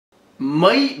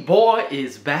My boy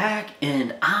is back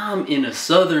and I'm in a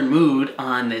southern mood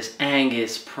on this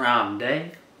Angus prom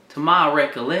day. To my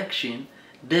recollection,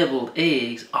 deviled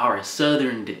eggs are a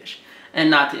southern dish. And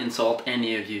not to insult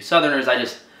any of you southerners, I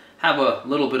just have a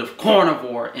little bit of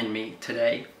carnivore in me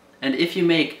today. And if you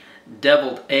make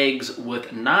deviled eggs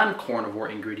with non-carnivore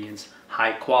ingredients,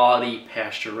 high quality,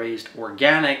 pasture-raised,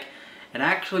 organic, it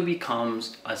actually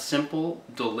becomes a simple,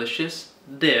 delicious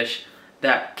dish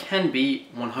that can be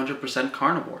 100%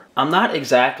 carnivore. I'm not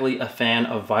exactly a fan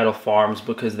of Vital Farms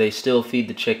because they still feed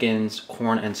the chickens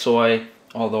corn and soy,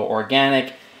 although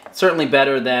organic. It's certainly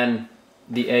better than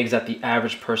the eggs that the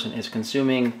average person is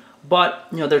consuming, but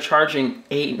you know, they're charging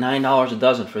 $8, $9 a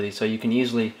dozen for these, so you can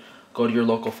easily go to your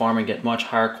local farm and get much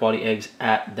higher quality eggs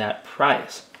at that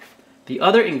price. The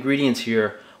other ingredients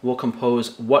here will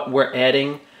compose what we're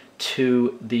adding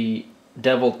to the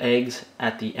deviled eggs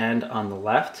at the end on the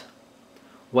left,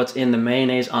 what's in the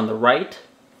mayonnaise on the right,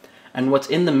 and what's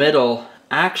in the middle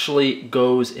actually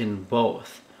goes in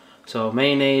both. So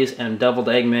mayonnaise and deviled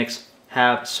egg mix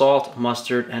have salt,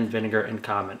 mustard, and vinegar in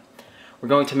common. We're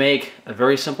going to make a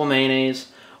very simple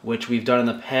mayonnaise, which we've done in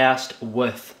the past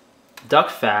with duck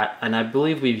fat, and I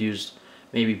believe we've used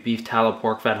maybe beef tallow,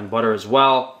 pork fat, and butter as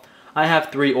well. I have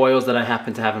 3 oils that I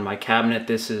happen to have in my cabinet.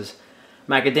 This is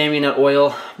macadamia nut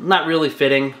oil, not really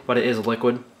fitting, but it is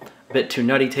liquid, a bit too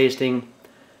nutty tasting.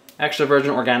 Extra virgin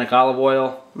organic olive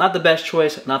oil, not the best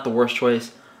choice, not the worst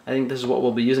choice. I think this is what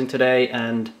we'll be using today,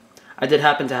 and I did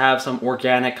happen to have some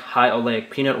organic high oleic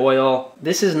peanut oil.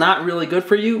 This is not really good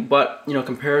for you, but you know,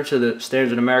 compared to the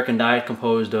standard American diet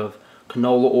composed of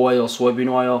canola oil,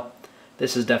 soybean oil,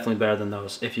 this is definitely better than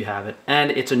those if you have it. And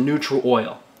it's a neutral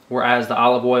oil, whereas the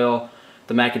olive oil,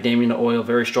 the macadamia nut oil,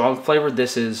 very strong flavored.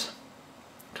 This is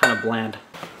kind of bland.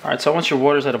 All right, so once your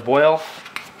water's at a boil,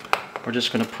 we're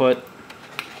just gonna put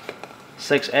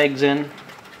 6 eggs in,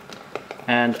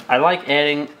 and I like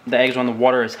adding the eggs when the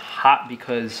water is hot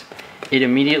because it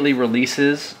immediately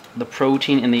releases the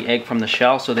protein in the egg from the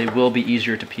shell, so they will be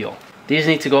easier to peel. These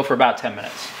need to go for about 10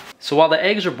 minutes. So while the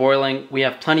eggs are boiling, we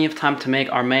have plenty of time to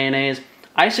make our mayonnaise.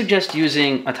 I suggest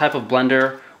using a type of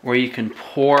blender where you can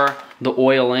pour the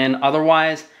oil in.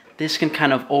 Otherwise, this can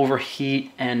kind of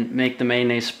overheat and make the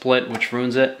mayonnaise split, which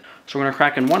ruins it. So we're gonna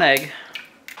crack in 1 egg,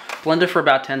 blend it for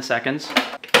about 10 seconds.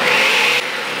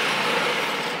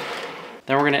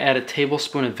 Then we're going to add a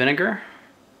tablespoon of vinegar,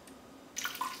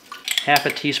 half a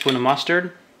teaspoon of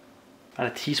mustard, about a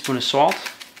teaspoon of salt.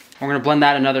 We're going to blend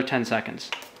that another 10 seconds.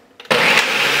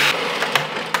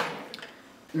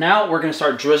 Now we're going to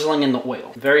start drizzling in the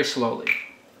oil very slowly.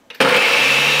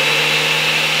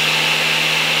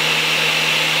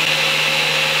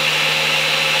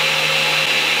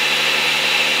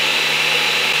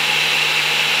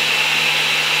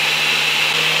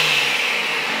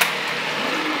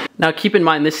 Now keep in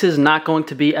mind, this is not going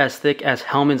to be as thick as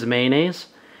Hellmann's mayonnaise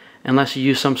unless you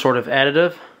use some sort of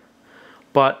additive,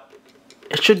 but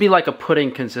it should be like a pudding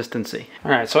consistency.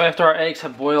 All right, so after our eggs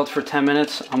have boiled for 10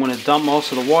 minutes, I'm gonna dump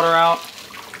most of the water out,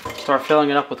 start filling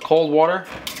it up with cold water,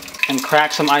 and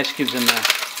crack some ice cubes in there.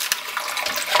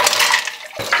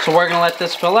 So we're gonna let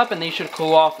this fill up and these should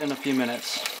cool off in a few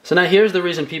minutes. So now here's the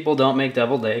reason people don't make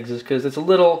deviled eggs, is because it's a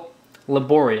little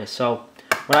laborious. So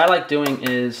what I like doing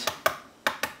is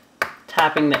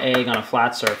tapping the egg on a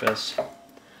flat surface,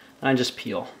 and I just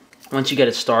peel. Once you get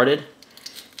it started,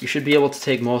 you should be able to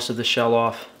take most of the shell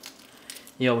off,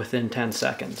 you know, within 10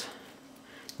 seconds.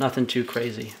 Nothing too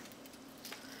crazy.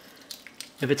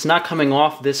 If it's not coming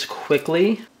off this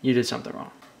quickly, you did something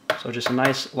wrong. So just a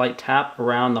nice light tap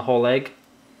around the whole egg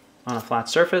on a flat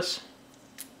surface.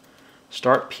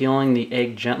 Start peeling the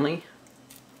egg gently.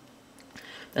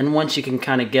 Then once you can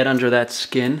kind of get under that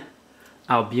skin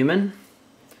albumin,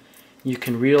 you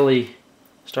can really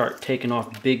start taking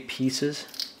off big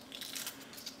pieces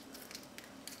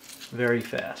very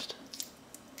fast.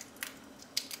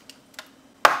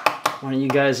 Why don't you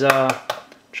guys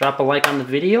drop a like on the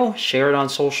video, share it on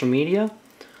social media,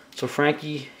 so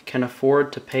Frankie can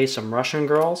afford to pay some Russian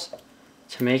girls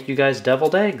to make you guys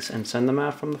deviled eggs and send them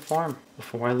out from the farm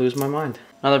before I lose my mind.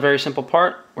 Another very simple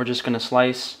part, we're just going to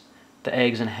slice the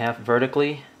eggs in half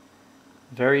vertically,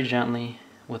 very gently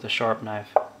with a sharp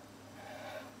knife.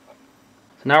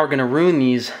 So now we're going to ruin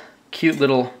these cute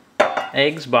little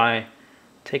eggs by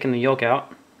taking the yolk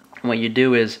out. And what you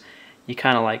do is you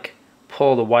kind of like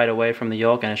pull the white away from the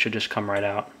yolk and it should just come right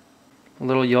out. The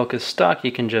little yolk is stuck,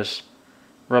 you can just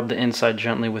rub the inside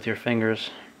gently with your fingers.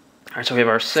 Alright, so we have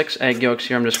our 6 egg yolks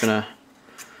here. I'm just going to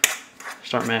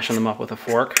start mashing them up with a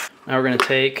fork. Now we're going to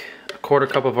take a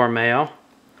 1/4 cup of our mayo,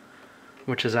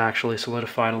 which is actually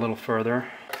solidified a little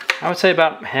further. I would say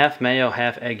about half mayo,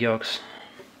 half egg yolks.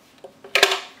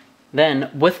 Then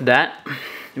with that,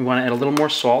 you want to add a little more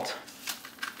salt.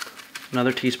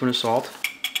 Another teaspoon of salt.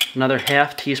 Another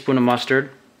half teaspoon of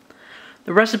mustard.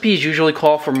 The recipes usually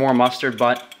call for more mustard,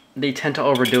 but they tend to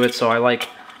overdo it, so I like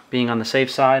being on the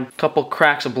safe side. A couple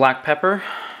cracks of black pepper.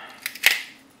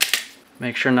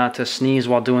 Make sure not to sneeze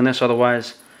while doing this,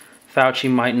 otherwise Fauci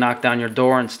might knock down your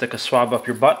door and stick a swab up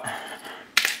your butt.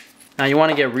 Now you want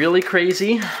to get really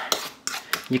crazy.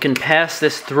 You can pass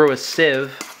this through a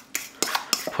sieve,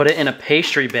 put it in a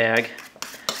pastry bag,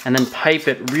 and then pipe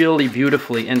it really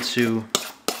beautifully into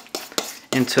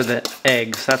the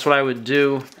eggs. That's what I would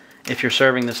do if you're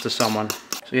serving this to someone.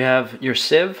 So you have your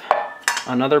sieve,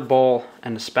 another bowl,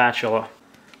 and a spatula.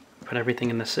 Put everything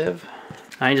in the sieve.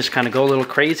 Now you just kind of go a little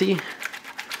crazy,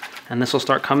 and this will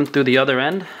start coming through the other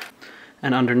end.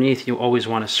 And underneath, you always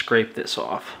want to scrape this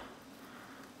off.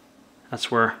 That's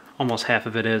where almost half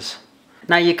of it is.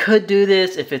 Now you could do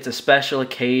this if it's a special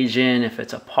occasion, if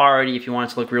it's a party, if you want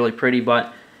it to look really pretty,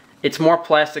 but it's more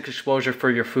plastic exposure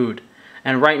for your food.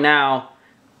 And right now,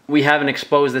 we haven't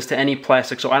exposed this to any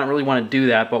plastic, so I don't really want to do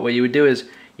that. But what you would do is,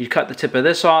 you cut the tip of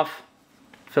this off,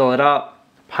 fill it up,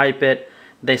 pipe it.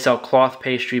 They sell cloth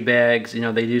pastry bags. You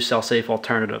know, they do sell safe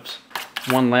alternatives.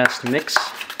 One last mix.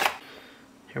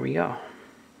 Here we go.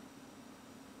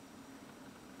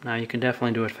 Now you can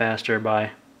definitely do it faster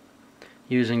by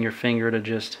using your finger to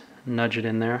just nudge it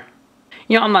in there.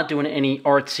 You know, I'm not doing any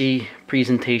artsy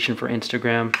presentation for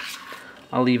Instagram.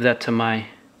 I'll leave that to my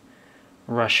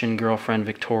Russian girlfriend,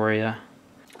 Victoria.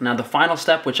 Now the final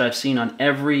step, which I've seen on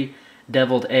every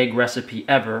deviled egg recipe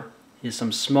ever, is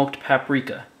some smoked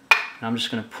paprika. And I'm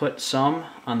just going to put some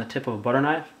on the tip of a butter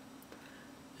knife,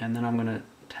 and then I'm going to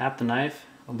tap the knife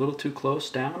a little too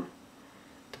close down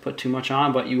to put too much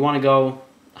on, but you want to go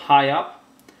high up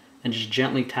and just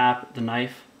gently tap the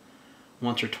knife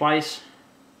once or twice,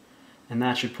 and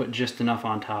that should put just enough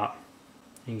on top.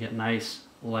 You can get nice,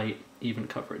 light, even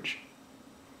coverage.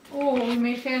 Oh, we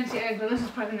made fancy eggs, but this is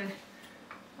probably gonna...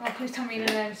 Oh, please tell me you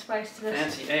didn't add spice to this.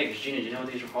 Fancy eggs. Gina, do you know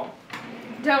what these are called?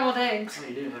 Deviled eggs. Oh,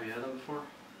 you do? Have you had them before?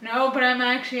 No, but I'm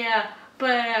actually,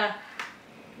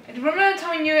 remember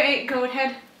telling you ate goat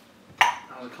head?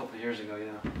 That was a couple years ago,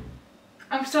 yeah.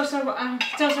 I'm still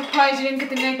surprised you didn't get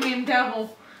the nickname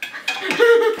Devil.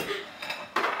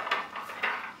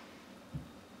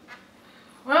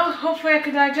 Well, hopefully I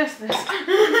can digest this.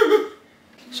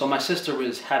 So my sister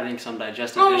was having some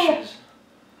digestive issues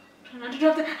Try not to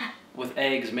drop the... with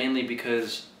eggs, mainly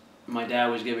because my dad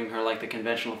was giving her like the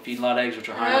conventional feedlot eggs, which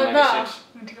are high in omega-6.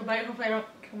 I'm gonna take a bite. Hopefully I don't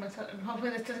kill myself.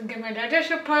 Hopefully this doesn't give my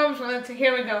digestion problems. Well, let's see.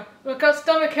 Here we go. Look out,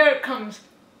 stomach, here it comes.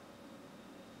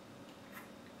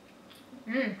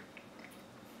 Mmm.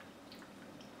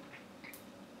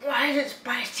 Why is it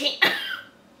spicy?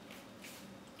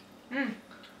 Mmm.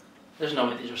 There's no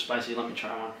way these are spicy. Let me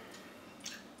try one.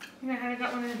 Yeah, I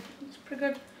got one in. It's pretty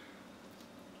good.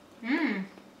 Mmm.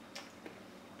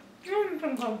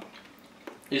 Mmm,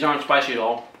 These aren't spicy at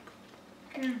all.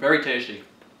 Mm. Very tasty.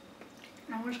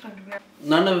 No, we're just gonna do that.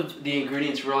 None of the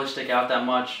ingredients really stick out that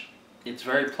much. It's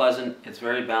very pleasant. It's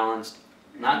very balanced.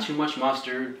 Not too much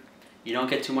mustard. You don't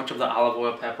get too much of the olive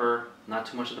oil pepper. Not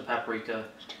too much of the paprika.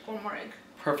 One more egg.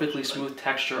 Perfectly smooth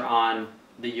texture on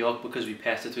the yolk because we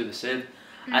passed it through the sieve.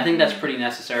 I think that's pretty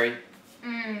necessary.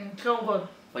 Mmm, so good.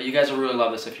 But you guys will really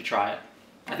love this if you try it.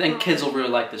 I think kids will really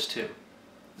like this too.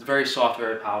 It's very soft,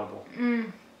 very palatable.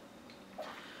 Mmm.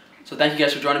 So thank you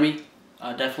guys for joining me.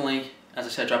 Definitely, as I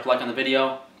said, drop a like on the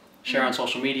video, share on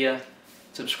social media,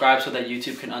 subscribe so that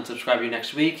YouTube can unsubscribe you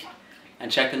next week,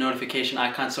 and check the notification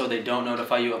icon so they don't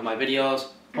notify you of my videos.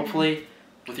 Hopefully,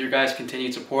 with your guys'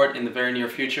 continued support in the very near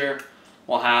future,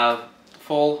 we'll have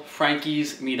full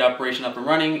Frankie's meat operation up and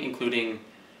running, including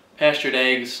pastured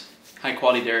eggs, high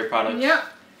quality dairy products,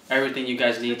 everything you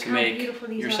guys need to make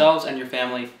yourselves and your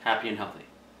family happy and healthy.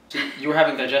 So you were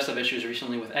having digestive issues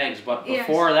recently with eggs, but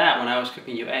before that, when I was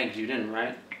cooking you eggs, you didn't,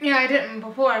 right? Yeah, I didn't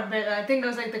before, but I think it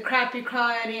was like the crappy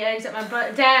quality eggs that my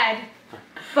dad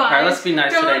buys. Alright, let's be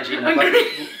nice today, Gina. But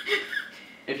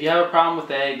if you have a problem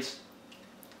with eggs,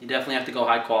 you definitely have to go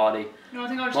high quality. No, I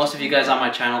think I'll just Most of you guys on my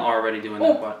channel are already doing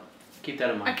that, but keep that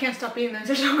in mind. I can't stop eating this.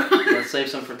 It's so good. Let's save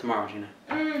some for tomorrow, Gina.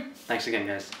 Thanks again,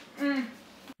 guys.